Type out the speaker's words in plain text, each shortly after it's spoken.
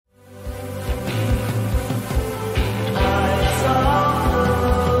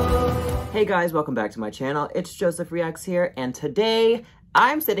Hey guys, welcome back to my channel. It's Joseph Reacts here, and today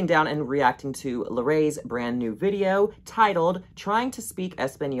I'm sitting down and reacting to Larray's brand new video titled Trying to Speak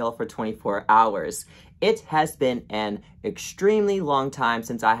Español for 24 Hours. It has been an extremely long time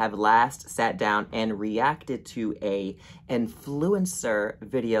since I have last sat down and reacted to a influencer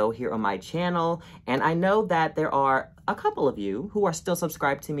video here on my channel, and I know that there are a couple of you who are still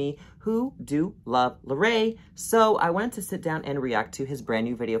subscribed to me who do love Larray, so I wanted to sit down and react to his brand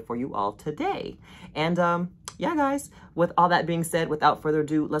new video for you all today. And yeah guys, with all that being said, without further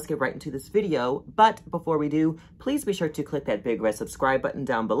ado, let's get right into this video. But before we do, please be sure to click that big red subscribe button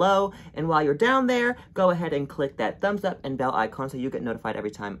down below, and while you're down there, go ahead and click that thumbs up and bell icon so you get notified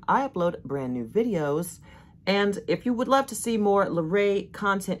every time I upload brand new videos. And if you would love to see more Larray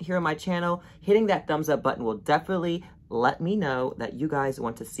content here on my channel, hitting that thumbs up button will definitely let me know that you guys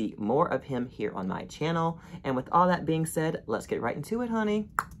want to see more of him here on my channel. And with all that being said, let's get right into it, honey.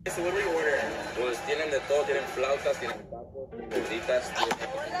 So what do we order? Pues tienen de todo, tienen flautas, tienen tacos, gorditas,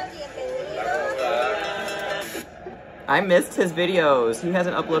 I missed his videos. He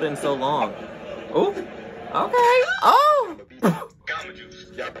hasn't uploaded in so long. Oh, okay. Oh!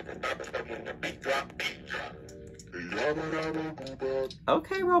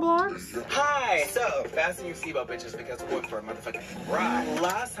 Okay, Roblox. Hi! So, fasten your seatbelt, bitches, because we're going for a motherfucking ride.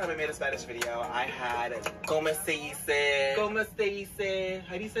 Last time I made a Spanish video, I had ¿Cómo se dice? ¿Cómo se dice?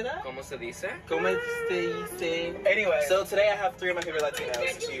 How do you say that? ¿Cómo se dice? ¿Cómo se dice? Anyway, so today I have three of my favorite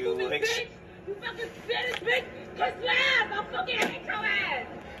Latinos to make sure. You fucking Spanish bitch! Just laugh! I'll fucking hate your ass!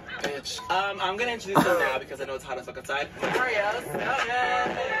 Bitch. I'm gonna introduce them now because I know it's hot as fuck outside. Marios.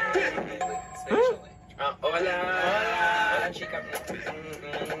 Spanish only. Hola. Hola, chica.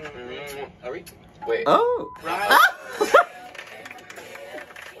 Are we? Wait. Oh. Right.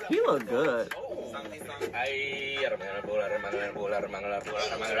 He look good.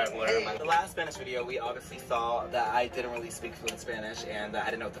 The last Spanish video, we obviously saw that I didn't really speak fluent Spanish and I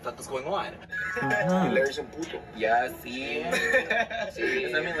didn't know what the fuck was going on. Larry's a puto. Yeah, see?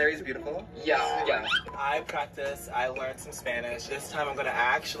 Does that mean Larry's beautiful? Yeah. Yeah. I practiced, I learned some Spanish. This time I'm gonna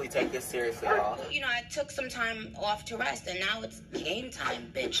actually take this seriously, y'all. You know, I took some time off to rest and now it's game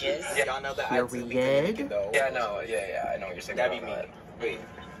time, bitches. Yeah, y'all know that Here I we did. go. Yeah, no, yeah, I know what you're saying. That'd be me. Wait.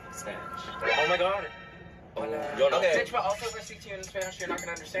 Spanish. Oh my god. Hola. Okay. Bitch, but also if I speak to you in Spanish, you're not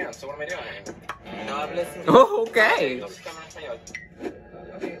gonna understand. So what am I doing? No hablas inglés. Oh, okay.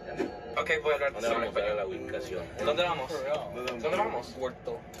 Okay, voy a hablar de la ubicación. ¿Dónde vamos? ¿Dónde vamos?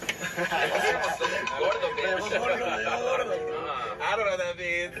 Puerto. Gordo, bitch. I don't know what that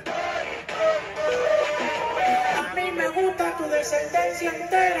means. A mí me gusta tu descendencia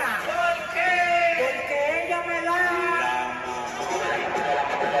entera. ¿Por qué? Porque ella me da.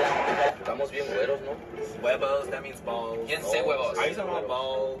 Estamos bien güeros, ¿no? Huevos, that means balls. ¿Quién say huevos? Are you talking about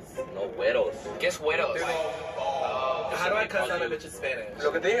balls? No, güeros. ¿Qué es güeros? How do I cuss out a bitch in Spanish?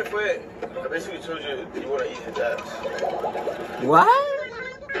 Lo que te dije fue, I basically told you you want to eat his ass. What?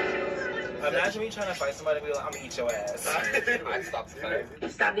 Imagine me trying to fight somebody and be like, I'm gonna eat your ass. I'd stop the fight.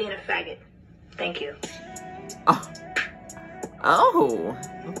 Stop being a faggot. Thank you. Oh,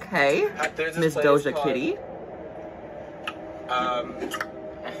 okay. Miss Doja Kitty.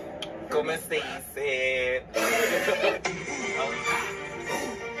 ¿Cómo se dice?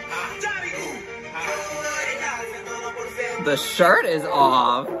 The shirt is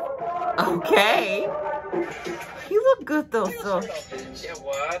off. Okay. He look good though, so. Yeah,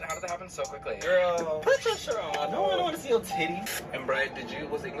 what? How did that happen so quickly? Girl, put your shirt on. No, I don't want to see your titties. And Brian,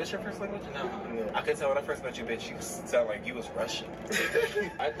 was English your first language? No. I could tell when I first met you, bitch, you sound like you was Russian.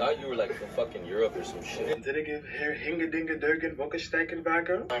 I thought you were like from fucking Europe or some shit. Pero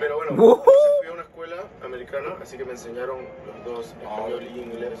bueno, Woohoo! fui a una escuela americana, así que me enseñaron los dos español y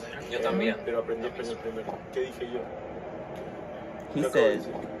inglés. Yo también. Pero aprendí español primero. ¿Qué dije yo? He said.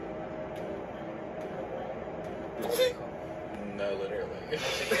 No, literally.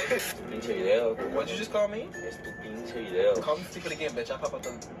 Pinche video. What'd you just call me? Es tu pinche video. Call me stupid again, bitch. I'll pop up the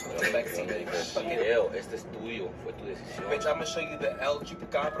back seat, bitch. Video, este es tuyo, fue tu decisión. Bitch, I'm gonna show you the El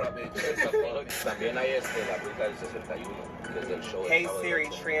Chupacabra, bitch. También hay la ruta del 61, que es del show. Hey Siri,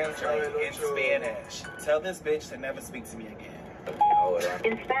 translate in Spanish. Tell this bitch to never speak to me again.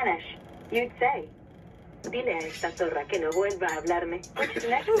 In Spanish, you'd say, dile a esta zorra que no vuelva a hablarme. What's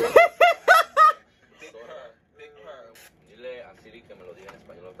next?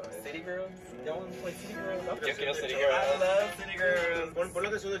 City Girls? Y'all want to play City Girls? Yo quiero City Girls. I love City Girls. Pon la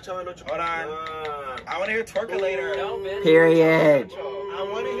canción del Chavo del Ocho. Hold on. I want to hear Twerkulator. No, bitch. Period. I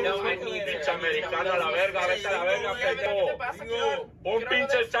want to hear Twerkulator. Americano a la verga, vete a la verga, pendejo. Un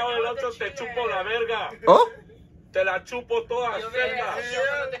pinche Chavo del Ocho te chupo la verga. Oh. Te la chupo toda, cerda.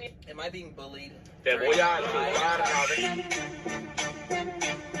 Am I being bullied? Te voy a chupar, cabrón.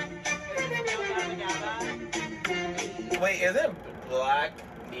 Wait, is it black?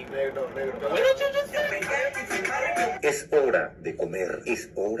 Negro. Es hora de comer. Es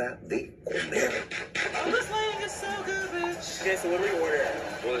hora de comer. Okay, so what do we order?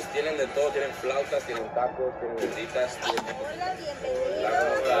 Pues tienen de todo, tienen flautas, tienen tacos, tienen gorditas, tienen... Hola, bienvenido.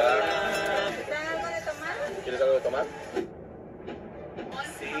 ¿Necesitan algo de tomar? ¿Quieres algo de tomar?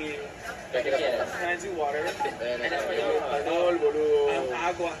 Sí. ¿Qué quieres? Can I do water? Alcohol, boludo.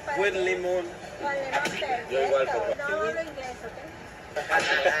 Agua. With limon. Con limón, Yo igual, perfecto. papá. No hablo inglés, ¿ok?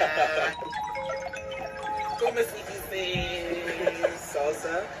 Come CPC.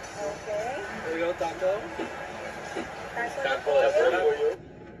 Salsa. Ok. We go taco. Taco de pollo.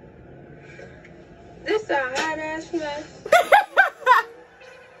 This is a hot ass mess.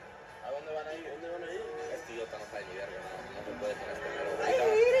 ¿A dónde van a ir? Este idiota no sabe ni verga, no se puede tener este mero.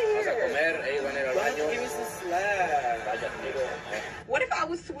 Vamos a comer, ellos van a ir al baño. Give me some slack. Vaya, amigo. What if I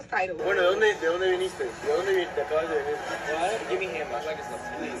was suicidal? Bueno, ¿de dónde viniste? ¿De dónde te acabas de venir? What? Give me him. Like it's not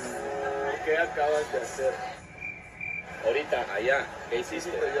please. ¿Qué acabas de hacer? Ahorita, allá, ¿qué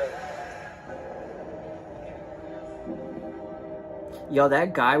hiciste? Yo,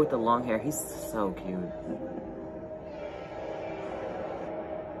 that guy with the long hair, he's so cute.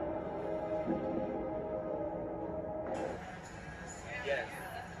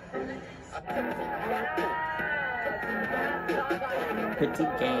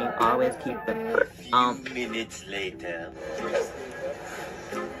 Petite gang, always keep the Minutes later.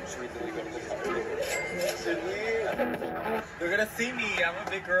 They're gonna see me. I'm a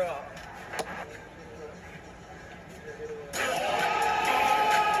big girl.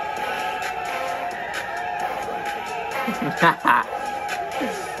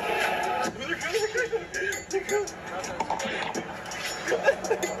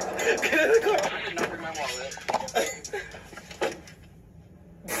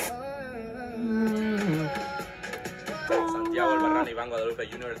 Santiago, el Barran, Iván Guadalupe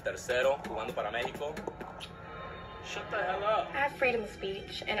Jr., el tercero, jugando para México. Shut the hell up. I have freedom of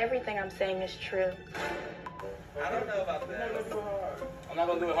speech, and everything I'm saying is true. I don't know about that. I'm not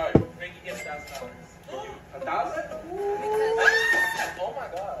gonna do it hard. Make you get $1,000. $1,000? Oh my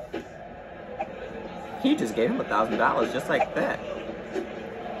god. He just gave him $1,000 just like that.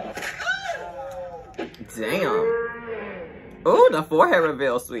 Damn. Ooh, the forehead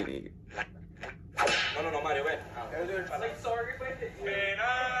reveal, sweetie. No, Mario, ven. Sorry,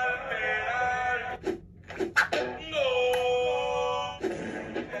 No.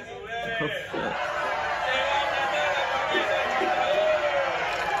 Oh, shit.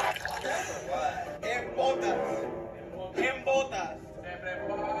 En botas.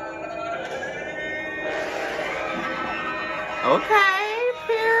 Okay,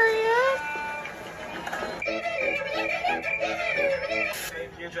 period.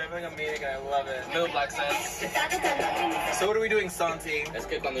 You're driving a meeting, I love it. Middle black sense. So what are we doing, Santi? Es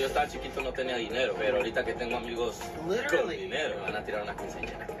que cuando yo estaba chiquito no tenía dinero, pero ahorita que tengo amigos con Literally. dinero, van a tirar una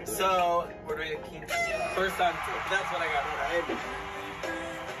quinceañera. So, we're doing a quinceañera. First Santi. That's what I got right.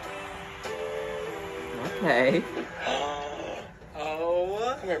 Okay.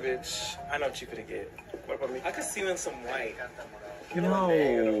 Oh. Come here, bitch. I know what you could get. What about me? I could see you in some white.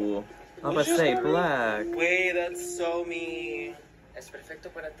 No. I'm gonna say black. Wait, that's so me. Es perfecto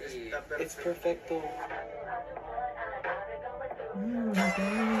para ti. It's perfecto.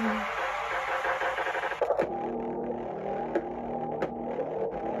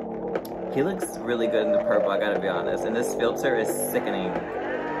 He looks really good in the purple, I gotta be honest. And this filter is sickening.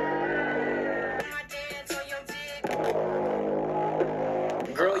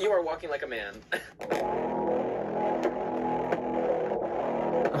 Girl, you are walking like a man.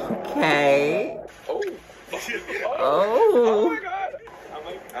 Okay. Oh. Oh. my god.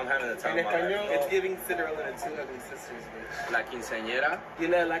 I'm having the time of my life. It's giving Cinderella and two ugly sisters, bitch. La quinceañera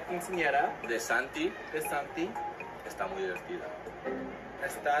Dile a la quinceañera de Santi de Santi está muy divertida.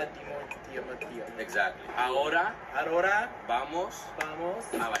 está divertida. Exactly. Ahora vamos vamos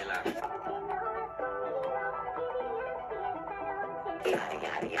a bailar.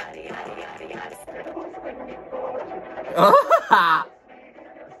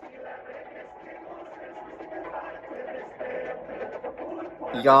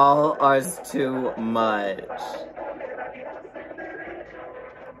 Y'all are too much.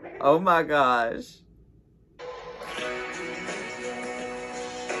 Oh my gosh.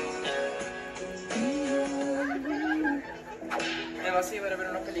 ¿Me vas a llevar a ver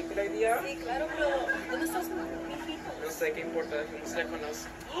una película hoy día? Sí, claro, pero ¿dónde estás mis hijos? No sé qué importa, no sé con los...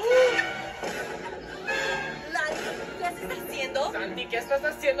 La estás haciendo? Santi, ¿qué estás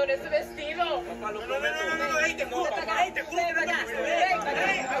haciendo en ese vestido? Papá, lo prometo. No, ey, te juro, papá, te juro que no me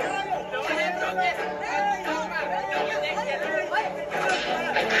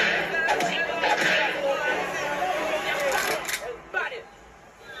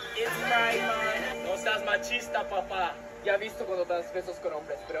No seas machista, papá. Ya he visto cuando te das besos con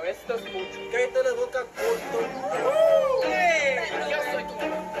hombres, pero esto es mucho. cállate la boca, corto. Yo soy tu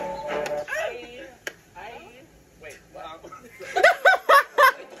mamá. Wait, wow.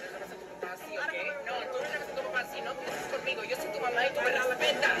 Así, ¿ok? No, tú no eres tu papá así, no pienses conmigo. Yo soy tu mamá y tú me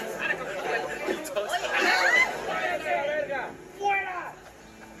respetas. Ahora con tu juego. ¡Fuera!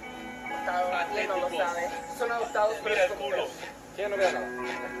 No lo sabe. Son adoptados, pero es como culo. ¿Quién no vea nada?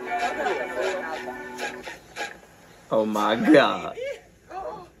 Oh my God.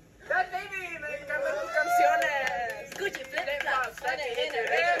 That baby, me encantan tus canciones. Gucci flip flops,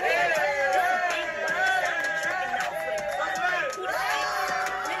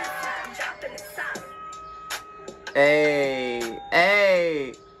 Hey,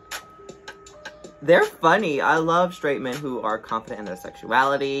 hey. They're funny. I love straight men who are confident in their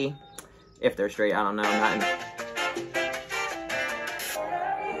sexuality. If they're straight, I don't know. Not in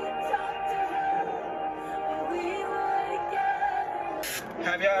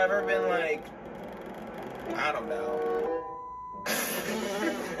Have y'all ever been like, I don't know.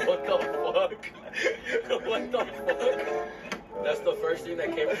 What the fuck? What the fuck? That's the first thing that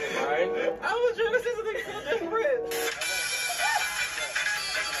came to your mind? I was trying to say something so different.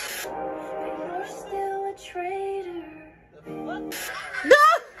 You're still a traitor.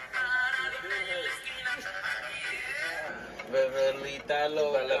 Bebelita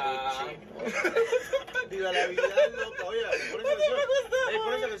loca. Viva la vida loca. Oye, pon esa canción.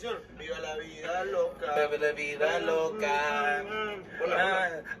 Pon esa canción. Viva la vida loca. Viva la vida loca.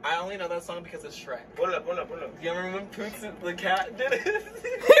 I only know that song because it's Shrek. Ponla. You remember when Poots the cat did it? He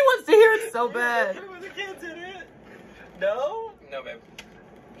wants to hear it so bad. Remember when the cat did it? No? No, babe.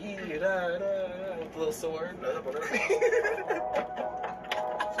 With the little sword.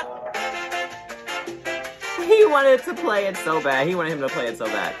 He wanted to play it so bad. He wanted him to play it so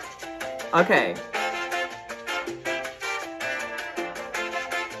bad. Okay.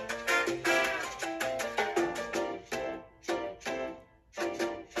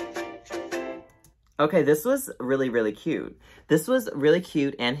 Okay, this was really, really cute. This was really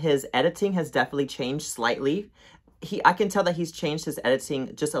cute, and his editing has definitely changed slightly. I can tell that he's changed his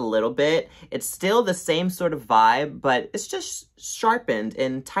editing just a little bit. It's still the same sort of vibe, but it's just sharpened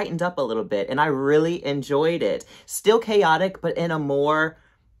and tightened up a little bit, and I really enjoyed it. Still chaotic, but in a more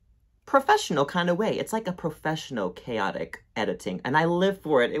professional kind of way. It's like a professional chaotic editing, and I live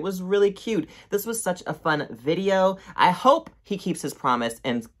for it. It was really cute. This was such a fun video. I hope he keeps his promise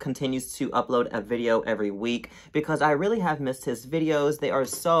and continues to upload a video every week, because I really have missed his videos. They are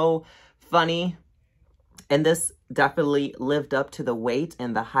so funny. And this definitely lived up to the wait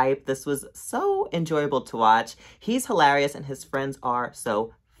and the hype. This was so enjoyable to watch. He's hilarious and his friends are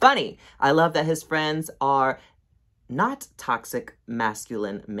so funny. I love that his friends are not toxic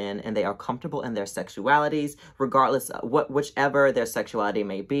masculine men, and they are comfortable in their sexualities, regardless of whichever their sexuality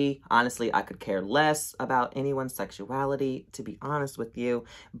may be. Honestly, I could care less about anyone's sexuality, to be honest with you.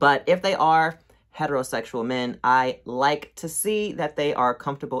 But if they are heterosexual men, I like to see that they are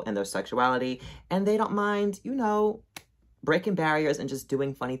comfortable in their sexuality and they don't mind, you know, breaking barriers and just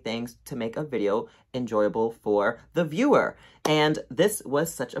doing funny things to make a video enjoyable for the viewer. And this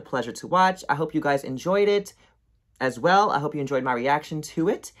was such a pleasure to watch. I hope you guys enjoyed it as well. I hope you enjoyed my reaction to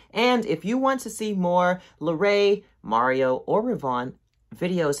it. And if you want to see more Larray, Mario, or Ravon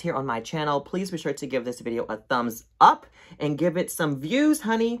videos here on my channel, please be sure to give this video a thumbs up and give it some views,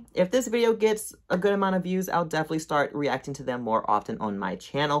 honey. If this video gets a good amount of views, I'll definitely start reacting to them more often on my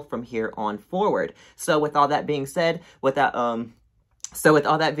channel from here on forward. So with all that being said, I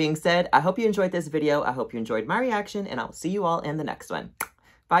hope you enjoyed this video. I hope you enjoyed my reaction, and I'll see you all in the next one.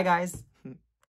 Bye, guys.